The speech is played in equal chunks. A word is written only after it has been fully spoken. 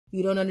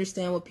You don't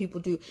understand what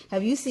people do.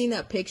 Have you seen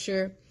that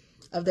picture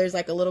of there's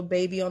like a little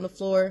baby on the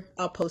floor?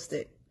 I'll post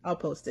it. I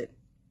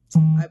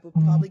will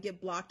probably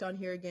get blocked on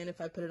here again if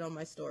I put it on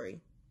my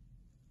story.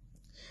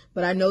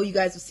 But I know you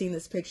guys have seen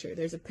this picture.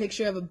 There's a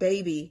picture of a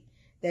baby.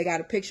 They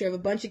got a picture of a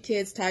bunch of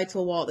kids tied to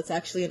a wall. That's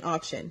actually an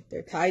auction.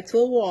 They're tied to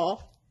a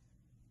wall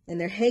and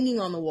they're hanging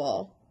on the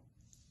wall.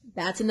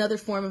 That's another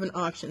form of an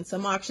auction.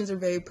 Some auctions are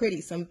very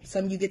pretty. Some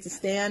you get to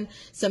stand.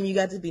 Some you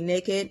got to be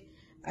naked.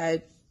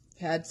 I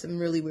had some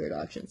really weird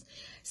auctions.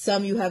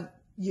 Some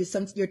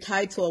you're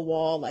tied to a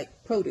wall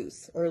like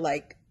produce or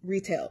like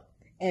retail.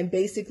 And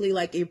basically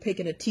like you're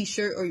picking a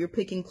t-shirt or you're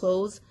picking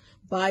clothes.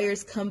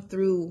 Buyers come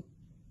through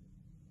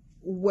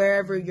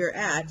wherever you're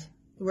at,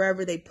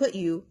 wherever they put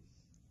you.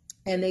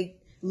 And they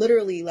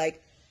literally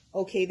like,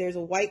 okay, there's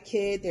a white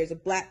kid, there's a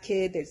black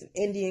kid, there's an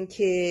Indian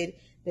kid,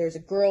 there's a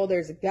girl,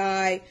 there's a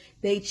guy.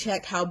 They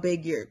check how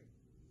big your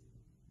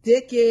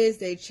dick is.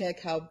 They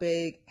check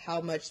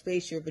how much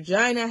space your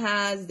vagina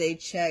has. They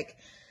check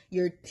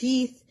your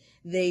teeth.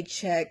 They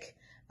check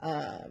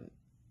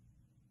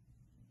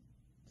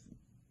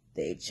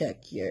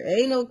your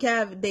anal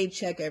cavity. They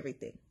check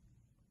everything.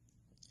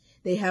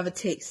 They have a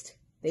taste.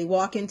 They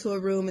walk into a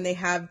room and they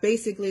have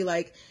basically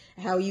like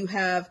how you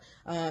have,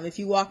 if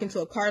you walk into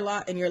a car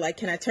lot and you're like,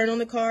 can I turn on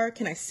the car?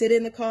 Can I sit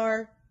in the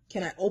car?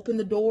 Can I open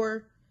the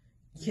door?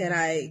 Can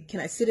I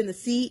sit in the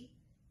seat?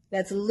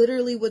 That's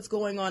literally what's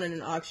going on in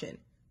an auction.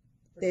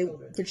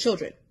 For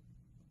children,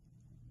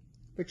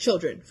 for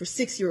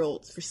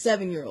 6-year-olds, for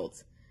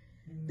 7-year-olds.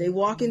 They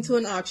walk into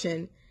an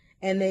auction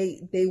and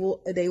they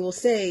will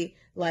say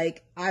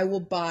like, I will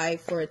buy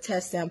for a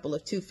test sample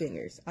of 2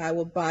 fingers. I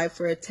will buy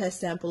for a test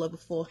sample of a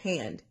full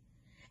hand.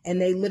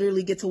 And they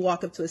literally get to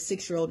walk up to a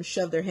 6-year-old and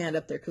shove their hand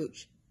up their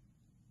cooch.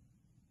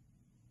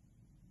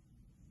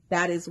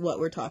 That is what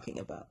we're talking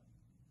about.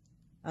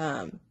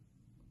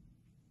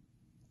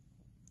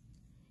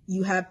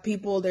 You have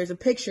people, there's a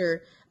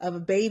picture of a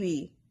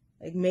baby,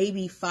 like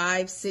maybe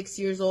 5-6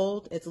 years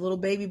old. It's a little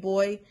baby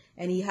boy,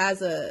 and he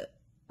has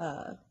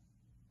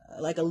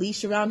like a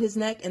leash around his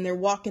neck, and they're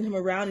walking him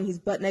around, and he's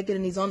butt naked,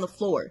 and he's on the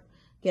floor.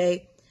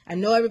 Okay, I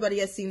know everybody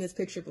has seen this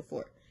picture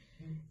before.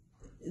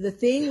 The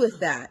thing with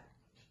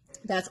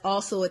that's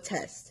also a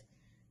test.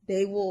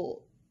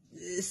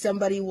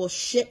 Somebody will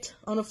shit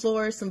on the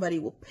floor, somebody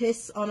will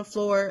piss on the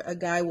floor, a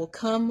guy will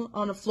come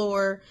on the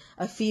floor,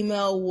 a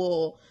female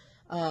will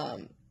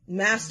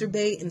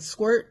masturbate and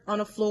squirt on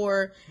the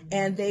floor,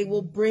 and they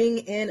will bring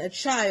in a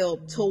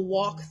child to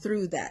walk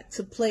through that,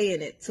 to play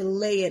in it, to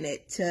lay in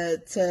it,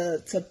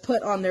 to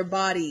put on their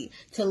body,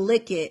 to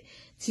lick it,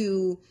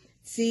 to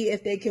see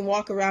if they can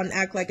walk around and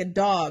act like a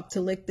dog,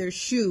 to lick their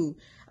shoe,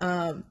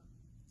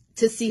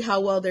 to see how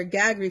well their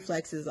gag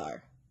reflexes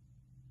are.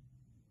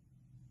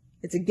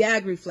 It's a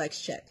gag reflex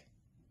check.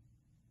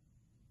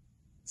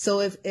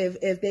 So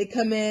if they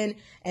come in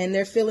and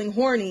they're feeling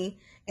horny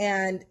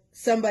and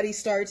somebody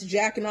starts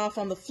jacking off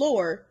on the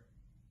floor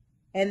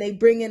and they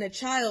bring in a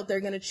child, they're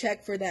going to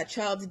check for that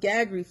child's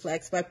gag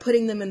reflex by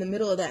putting them in the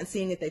middle of that and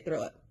seeing if they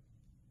throw up.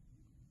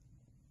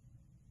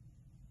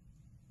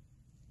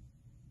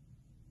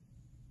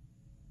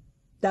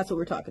 That's what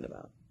we're talking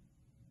about.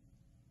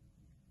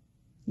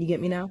 You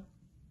get me now?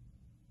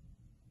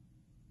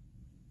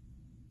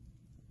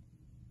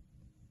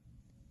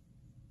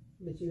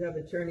 But you have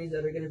attorneys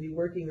that are going to be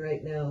working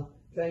right now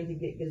trying to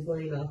get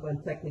Ghislaine off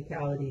on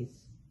technicalities.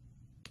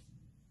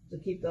 So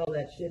keep all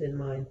that shit in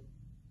mind.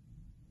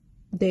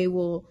 They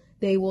will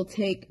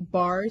take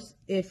bars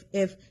if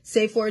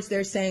say for instance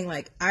they're saying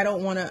like I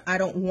don't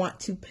want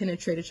to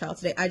penetrate a child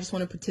today. I just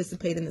want to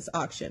participate in this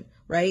auction,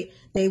 right?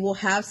 They will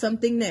have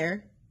something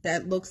there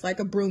that looks like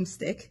a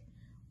broomstick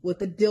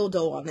with a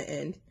dildo on the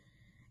end.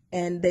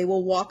 And they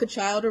will walk a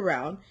child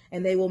around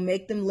and they will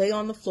make them lay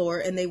on the floor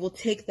and they will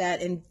take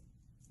that and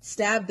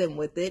stab them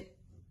with it,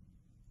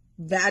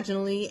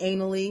 vaginally,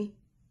 anally,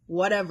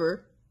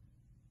 whatever.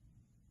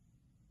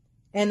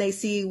 And they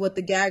see what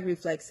the gag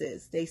reflex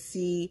is. They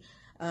see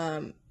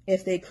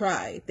if they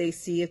cry. They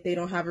see if they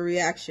don't have a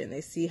reaction.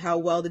 They see how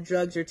well the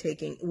drugs are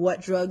taking,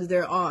 what drugs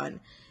they're on,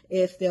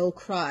 if they'll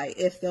cry,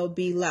 if they'll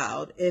be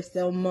loud, if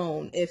they'll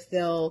moan, if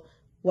they'll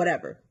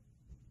whatever.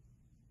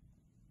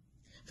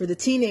 For the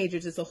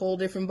teenagers, it's a whole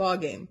different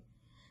ballgame.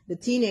 The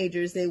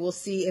teenagers, they will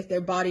see if their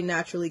body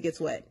naturally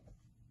gets wet.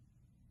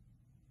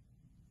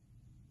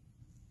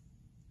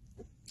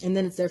 And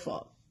then it's their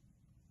fault.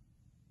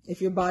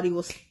 If your body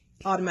will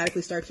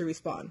automatically start to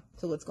respond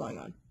to what's going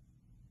on.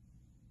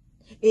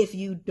 If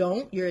you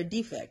don't, you're a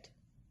defect.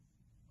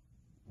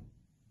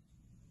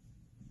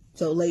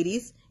 So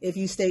ladies, if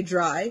you stay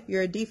dry,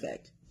 you're a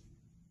defect.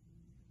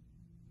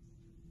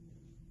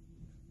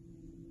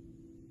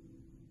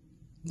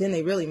 Then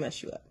they really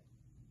mess you up.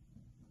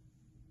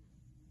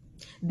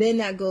 Then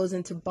that goes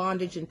into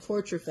bondage and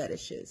torture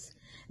fetishes.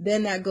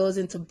 Then that goes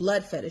into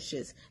blood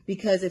fetishes.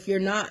 Because if you're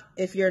not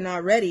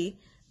ready,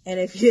 and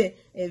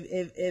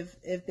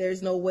if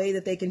there's no way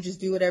that they can just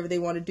do whatever they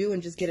want to do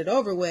and just get it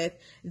over with,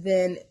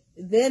 then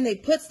then they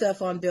put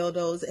stuff on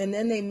dildos, and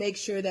then they make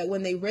sure that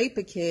when they rape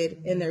a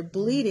kid and they're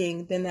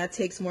bleeding, then that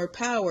takes more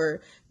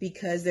power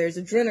because there's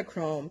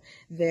adrenochrome,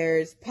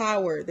 there's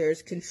power,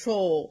 there's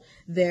control,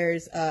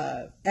 there's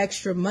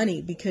extra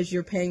money because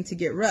you're paying to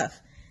get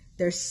rough.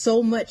 There's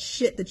so much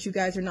shit that you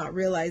guys are not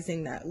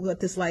realizing that what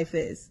this life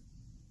is.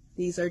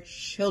 These are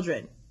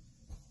children.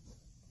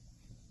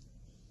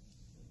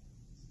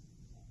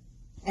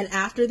 And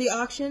after the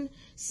auction,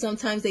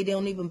 sometimes they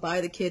don't even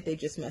buy the kid, they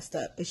just messed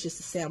up. It's just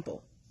a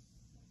sample.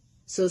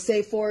 So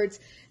say Fords,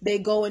 they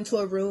go into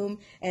a room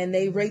and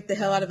they rape the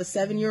hell out of a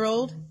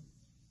 7-year-old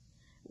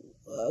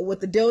with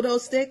the dildo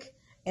stick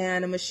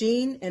and a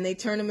machine, and they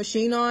turn the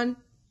machine on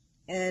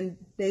and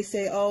they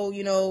say, oh,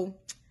 you know,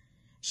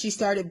 she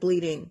started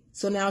bleeding,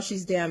 so now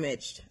she's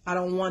damaged. I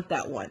don't want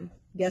that one.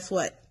 Guess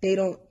what?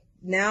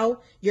 Now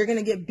you're going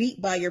to get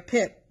beat by your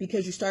pimp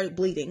because you started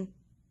bleeding.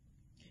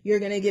 You're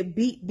going to get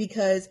beat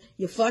because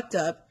you fucked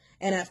up.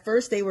 And at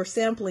first they were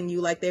sampling you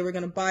like they were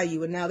going to buy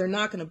you, and now they're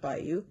not going to buy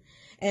you.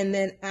 And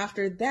then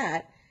after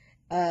that,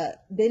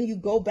 then you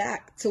go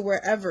back to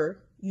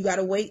wherever. You got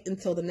to wait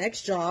until the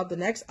next job, the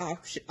next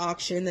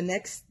auction, the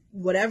next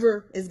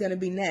whatever is going to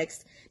be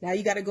next. Now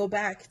you got to go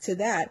back to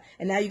that.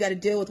 And now you got to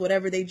deal with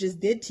whatever they just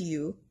did to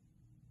you.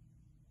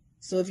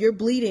 So if you're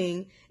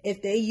bleeding,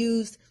 if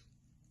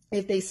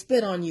they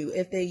spit on you,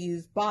 if they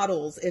used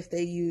bottles, if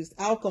they used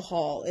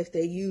alcohol, if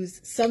they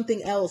used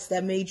something else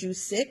that made you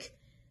sick,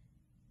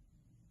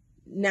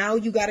 now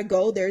you got to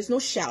go. There's no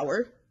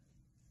shower.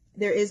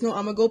 There is no,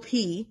 I'm going to go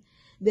pee.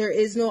 There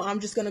is no, I'm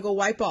just going to go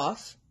wipe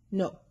off.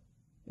 No,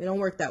 it don't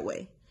work that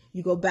way.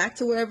 You go back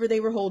to wherever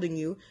they were holding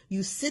you.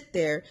 You sit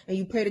there and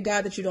you pray to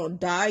God that you don't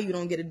die. You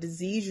don't get a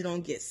disease. You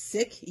don't get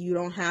sick. You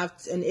don't have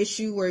an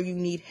issue where you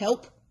need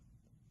help.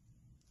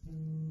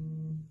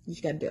 You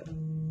just got to do it.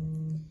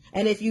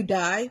 And if you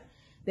die,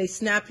 they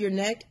snap your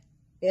neck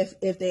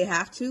if they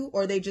have to,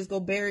 or they just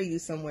go bury you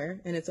somewhere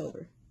and it's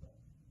over.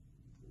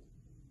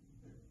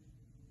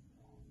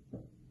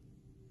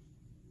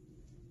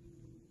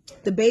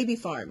 The baby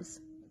farms.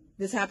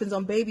 This happens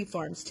on baby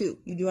farms too.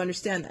 You do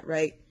understand that,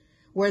 right?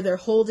 Where they're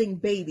holding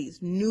babies,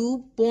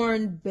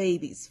 newborn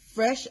babies,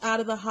 fresh out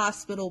of the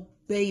hospital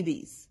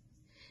babies.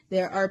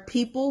 There are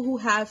people who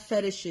have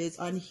fetishes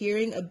on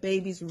hearing a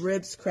baby's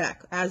ribs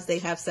crack as they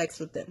have sex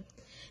with them.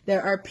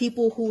 There are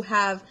people who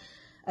have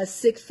a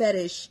sick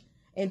fetish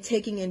and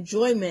taking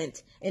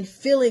enjoyment and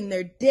feeling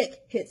their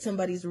dick hit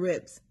somebody's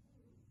ribs.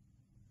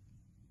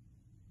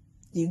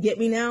 Do you get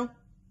me now?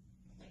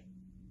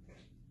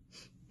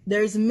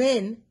 There's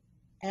men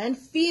and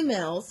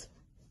females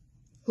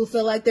who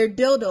feel like their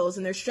dildos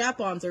and their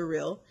strap-ons are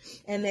real,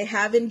 and they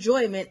have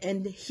enjoyment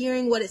and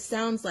hearing what it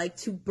sounds like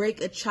to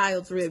break a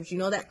child's ribs. You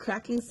know that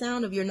cracking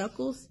sound of your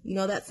knuckles? You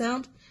know that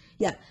sound?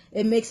 Yeah,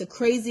 it makes a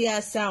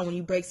crazy-ass sound when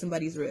you break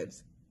somebody's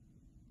ribs.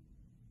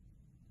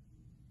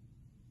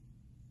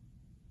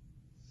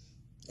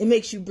 It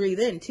makes you breathe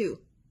in, too.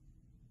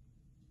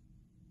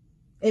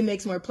 It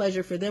makes more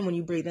pleasure for them when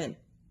you breathe in.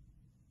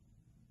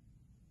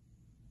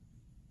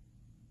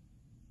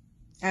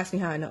 Ask me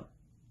how I know.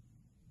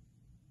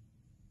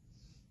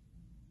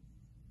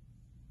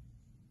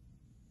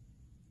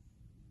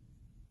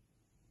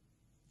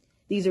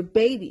 These are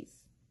babies.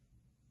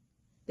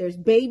 There's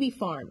baby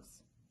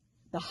farms.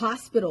 The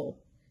hospital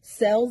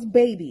sells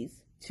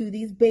babies to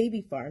these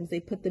baby farms.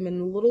 They put them in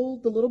the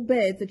little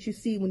beds that you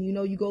see when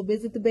you go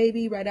visit the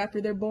baby right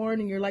after they're born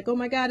and you're like, oh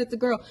my God, it's a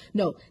girl.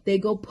 No, they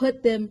go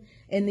put them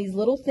in these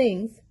little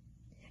things,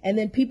 and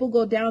then people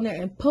go down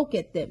there and poke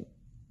at them.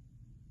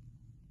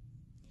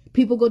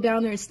 People go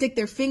down there and stick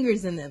their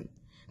fingers in them.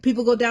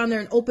 People go down there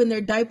and open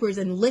their diapers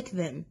and lick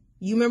them.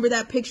 You remember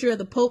that picture of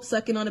the Pope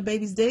sucking on a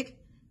baby's dick?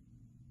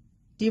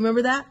 Do you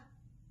remember that?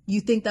 You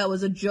think that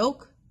was a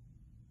joke?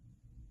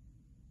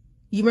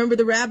 You remember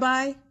the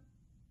rabbi?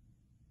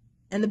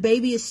 And the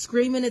baby is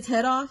screaming its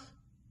head off?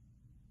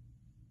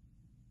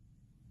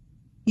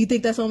 You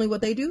think that's only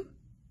what they do?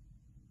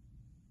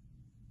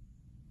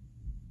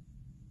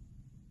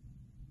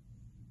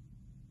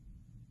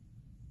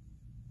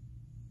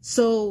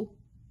 So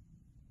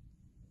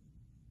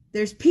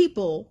there's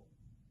people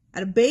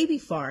at a baby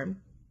farm.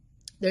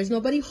 There's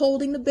nobody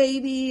holding the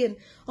baby and,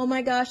 oh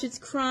my gosh, it's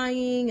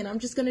crying and I'm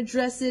just going to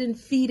dress it and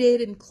feed it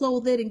and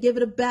clothe it and give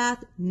it a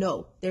bath.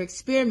 No, they're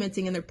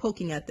experimenting and they're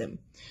poking at them.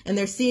 And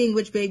they're seeing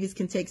which babies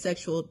can take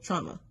sexual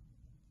trauma.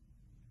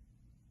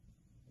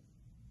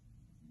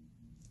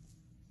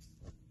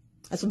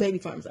 That's what baby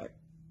farms are.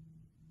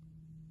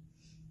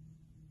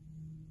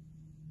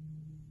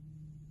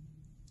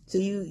 So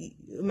you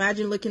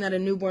imagine looking at a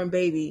newborn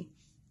baby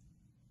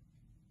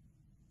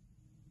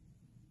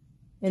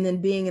and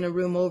then being in a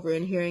room over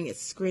and hearing it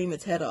scream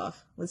its head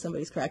off when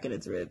somebody's cracking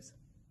its ribs.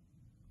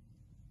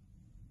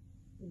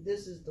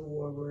 This is the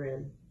war we're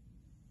in.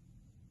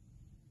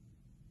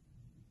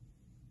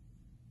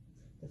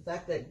 The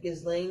fact that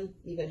Ghislaine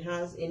even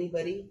has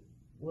anybody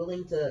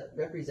willing to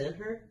represent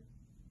her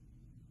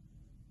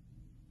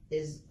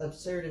is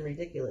absurd and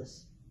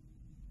ridiculous.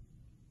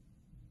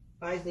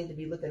 Eyes need to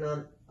be looking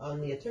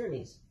on the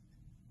attorneys.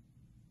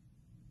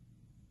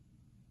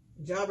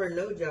 job or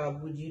no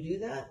job, would you do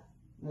that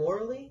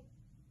morally?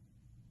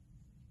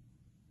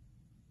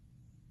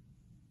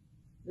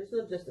 There's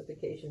no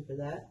justification for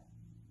that.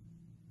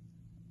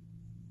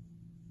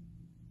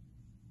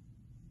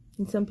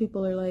 And some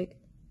people are like,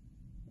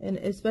 and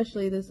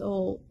especially this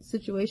whole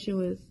situation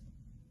with,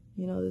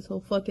 you know, this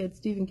whole fuckhead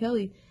Stephen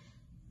Kelly.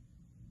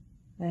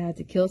 I had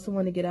to kill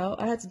someone to get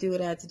out. I had to do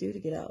what I had to do to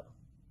get out.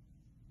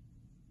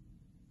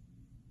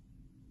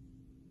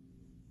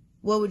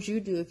 What would you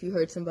do if you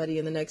heard somebody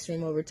in the next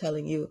room over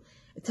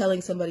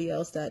telling somebody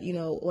else that, you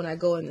know, when I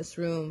go in this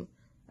room,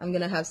 I'm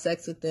going to have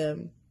sex with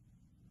them.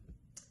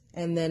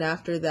 And then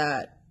after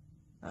that,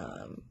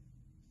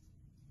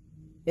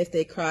 if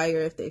they cry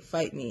or if they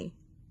fight me,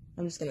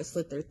 I'm just going to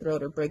slit their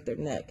throat or break their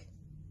neck.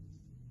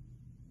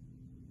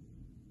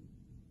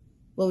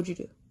 What would you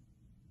do?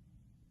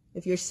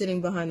 If you're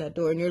sitting behind that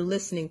door and you're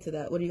listening to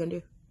that, what are you going to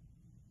do?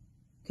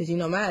 Because you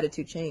know my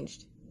attitude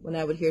changed when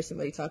I would hear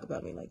somebody talk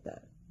about me like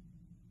that.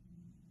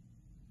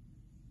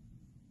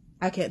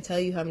 I can't tell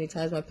you how many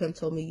times my pimp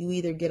told me, you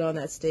either get on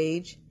that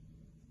stage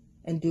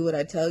and do what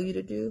I tell you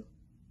to do,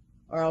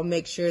 or I'll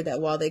make sure that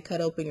while they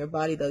cut open your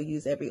body, they'll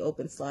use every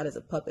open slot as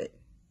a puppet.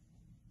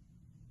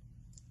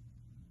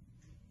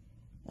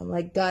 I'm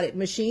like, got it.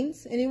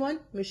 Machines? Anyone?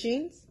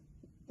 Machines?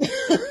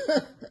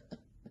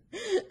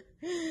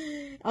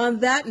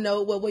 On that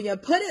note, well, when you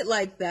put it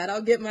like that,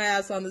 I'll get my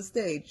ass on the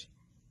stage.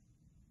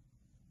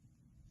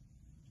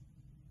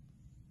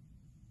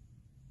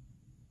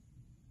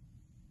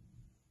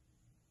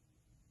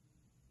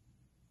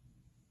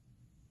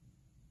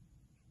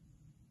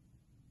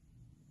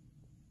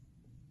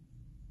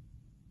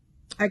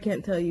 I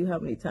can't tell you how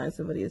many times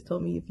somebody has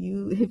told me, if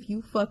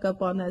you fuck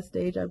up on that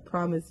stage, I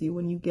promise you,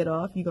 when you get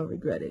off, you're going to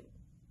regret it.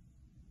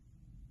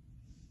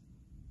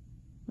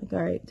 Like,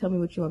 all right, tell me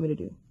what you want me to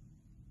do.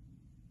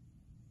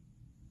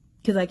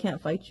 Because I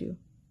can't fight you.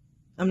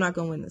 I'm not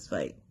going to win this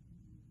fight.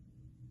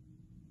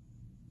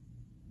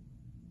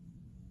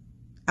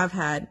 I've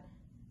had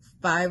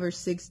 5 or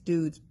 6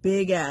 dudes,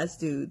 big ass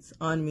dudes,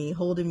 on me,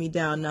 holding me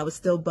down, and I was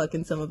still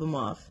bucking some of them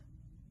off.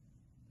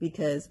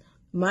 Because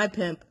my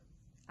pimp,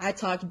 I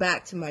talked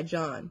back to my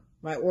John,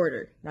 my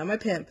order. Not my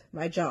pimp,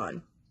 my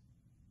John.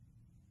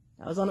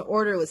 I was on an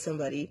order with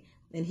somebody,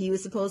 and he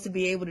was supposed to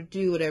be able to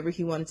do whatever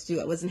he wanted to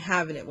do. I wasn't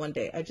having it one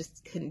day. I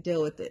just couldn't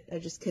deal with it.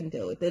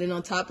 And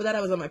on top of that,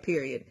 I was on my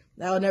period.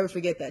 I'll never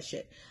forget that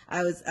shit.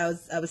 I was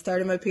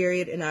starting my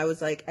period, and I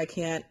was like, I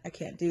can't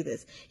do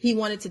this. He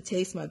wanted to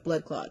taste my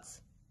blood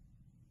clots.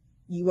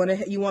 You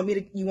want me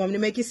to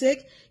make you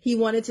sick? He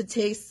wanted to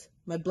taste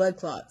my blood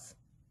clots.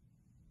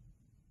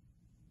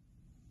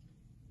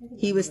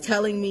 He was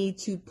telling me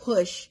to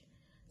push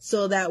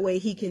so that way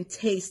he can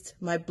taste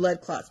my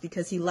blood clots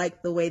because he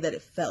liked the way that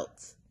it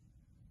felt.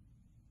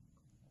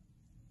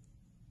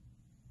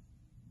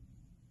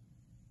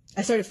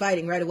 I started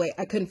fighting right away.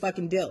 I couldn't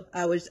fucking deal.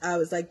 I was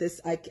like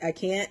this. I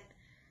can't.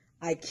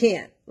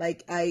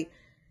 Like, I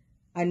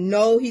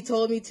know he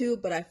told me to,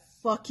 but I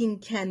fucking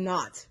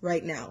cannot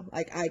right now.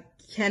 Like, I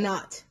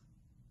cannot.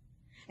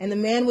 And the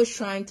man was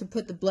trying to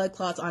put the blood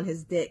clots on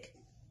his dick.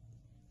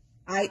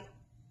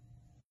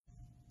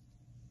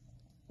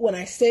 When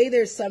I say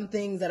there's some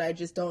things that I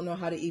just don't know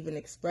how to even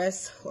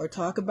express or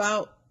talk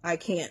about, I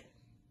can't.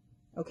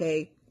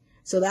 Okay?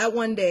 So that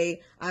one day,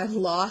 I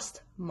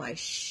lost my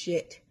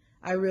shit.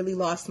 I really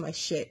lost my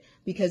shit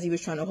because he was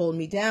trying to hold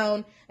me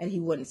down and he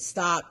wouldn't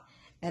stop.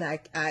 And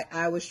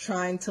I was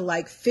trying to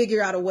like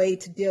figure out a way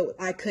to deal with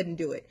it. I couldn't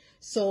do it.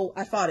 So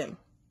I fought him.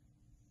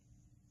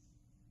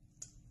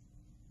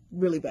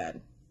 Really bad.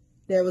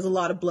 There was a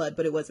lot of blood,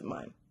 but it wasn't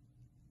mine.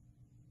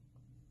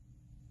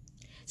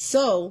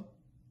 So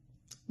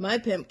my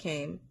pimp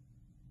came,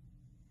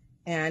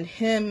 and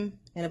him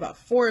and about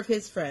 4 of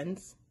his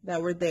friends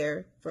that were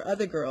there for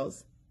other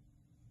girls,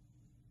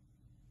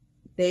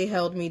 they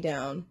held me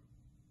down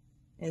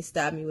and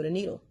stabbed me with a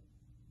needle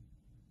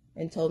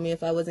and told me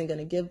if I wasn't going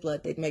to give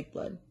blood, they'd make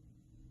blood.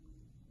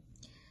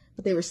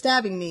 But they were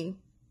stabbing me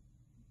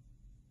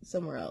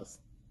somewhere else.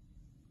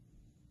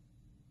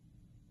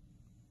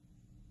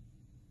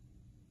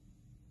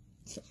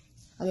 So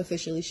I'm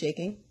officially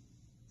shaking.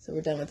 So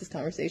we're done with this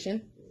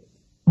conversation.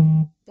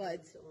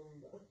 But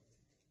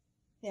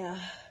yeah,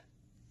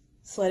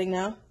 sledding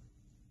now.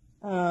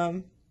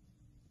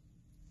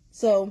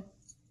 So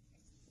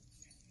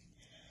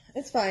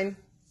it's fine.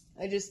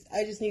 I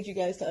just need you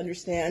guys to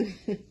understand.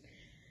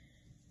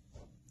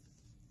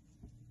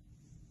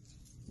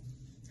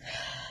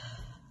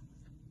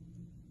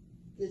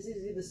 It's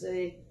easy to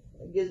say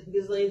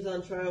Ghislaine's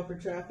on trial for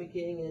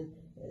trafficking and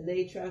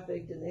they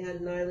trafficked and they had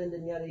an island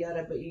and yada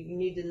yada, but you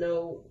need to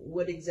know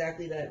what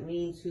exactly that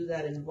means, who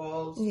that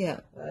involves.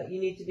 Yeah. You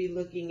need to be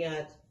looking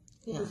at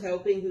who's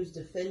helping, who's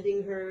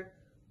defending her,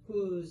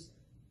 who's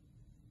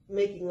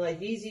making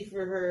life easy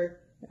for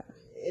her. Yeah.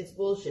 It's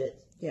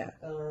bullshit. Yeah.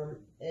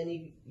 And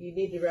you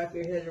need to wrap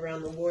your head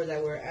around the war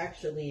that we're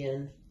actually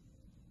in.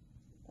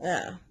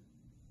 Yeah.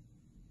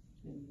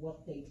 And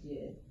what they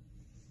did.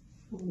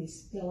 How many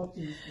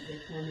skeletons did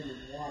they find in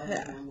the water on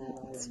that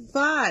It's island?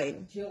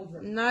 fine.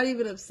 Children. I'm not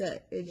even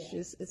upset. It's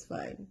just, it's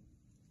fine.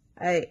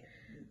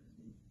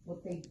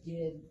 What they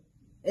did.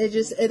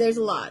 There's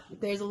a lot.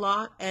 There's a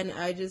lot, and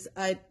I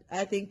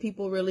think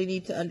people really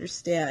need to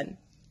understand.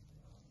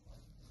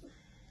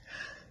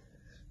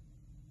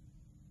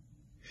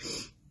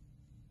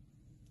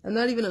 I'm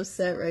not even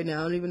upset right now.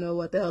 I don't even know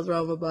what the hell's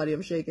wrong with my body.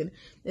 I'm shaking.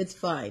 It's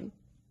fine.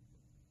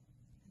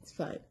 It's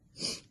fine.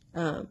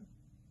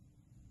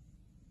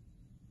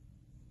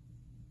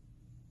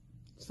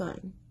 It's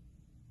fine.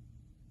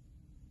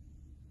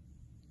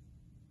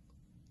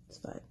 It's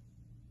fine.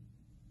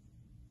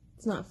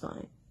 It's not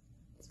fine.